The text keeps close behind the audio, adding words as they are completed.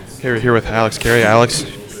Here with Alex Carey. Alex,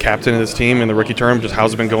 captain of this team in the rookie term. Just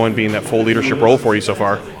how's it been going being that full leadership role for you so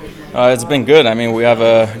far? It's been good. I mean, we have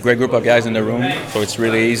a great group of guys in the room, so it's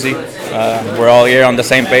really easy. We're all here on the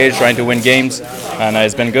same page, trying to win games, and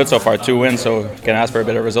it's been good so far. 2 wins, so can ask for a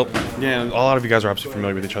better result. Yeah, and a lot of you guys are obviously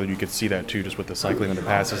familiar with each other. You could see that too, just with the cycling of the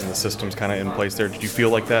passes and the systems kind of in place there. Did you feel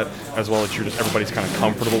like that as well? That everybody's kind of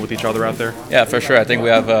comfortable with each other out there? Yeah, for sure. I think we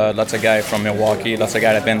have lots of guys from Milwaukee, lots of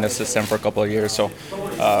guys that have been in the system for a couple of years. So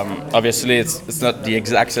obviously, it's not the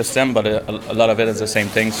exact system, but a lot of it is the same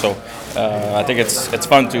thing. So I think it's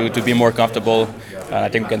fun to be more comfortable. I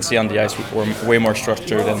think we can see on the ice we're way more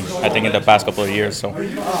structured than I think in the past couple of years. So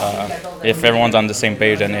if everyone's on the same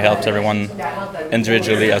page, then it helps everyone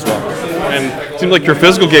individually as well. And it seems like your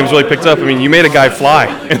physical game's really picked up. I mean, you made a guy fly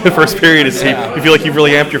in the first period. You feel like you've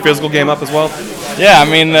really amped your physical game up as well? Yeah, I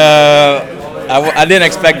mean, I didn't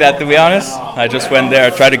expect that, to be honest. I just went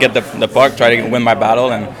there, tried to get the puck, tried to win my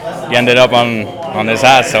battle, and he ended up on his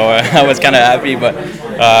ass. So I was kind of happy. But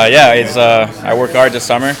I worked hard this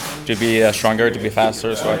summer to be stronger, to be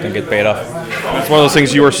faster. So I think it paid off. It's one of those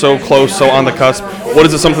things. You are so close, so on the cusp. What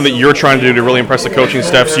is it? Something that you're trying to do to really impress the coaching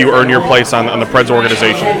staff, so you earn your place on the Preds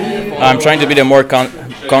organization? I'm trying to be the more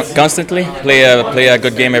constantly play a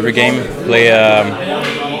good game every game.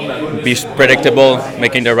 Be predictable,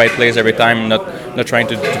 making the right plays every time, not trying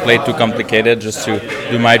to play too complicated, just to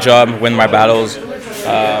do my job, win my battles,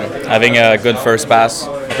 having a good first pass.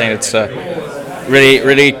 I think it's really,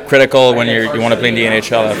 really critical when you want to play in the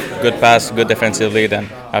NHL. A good pass, good defensively, then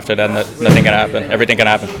after that, nothing can happen. Everything can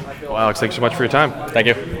happen. Well, Alex, thanks so much for your time. Thank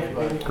you.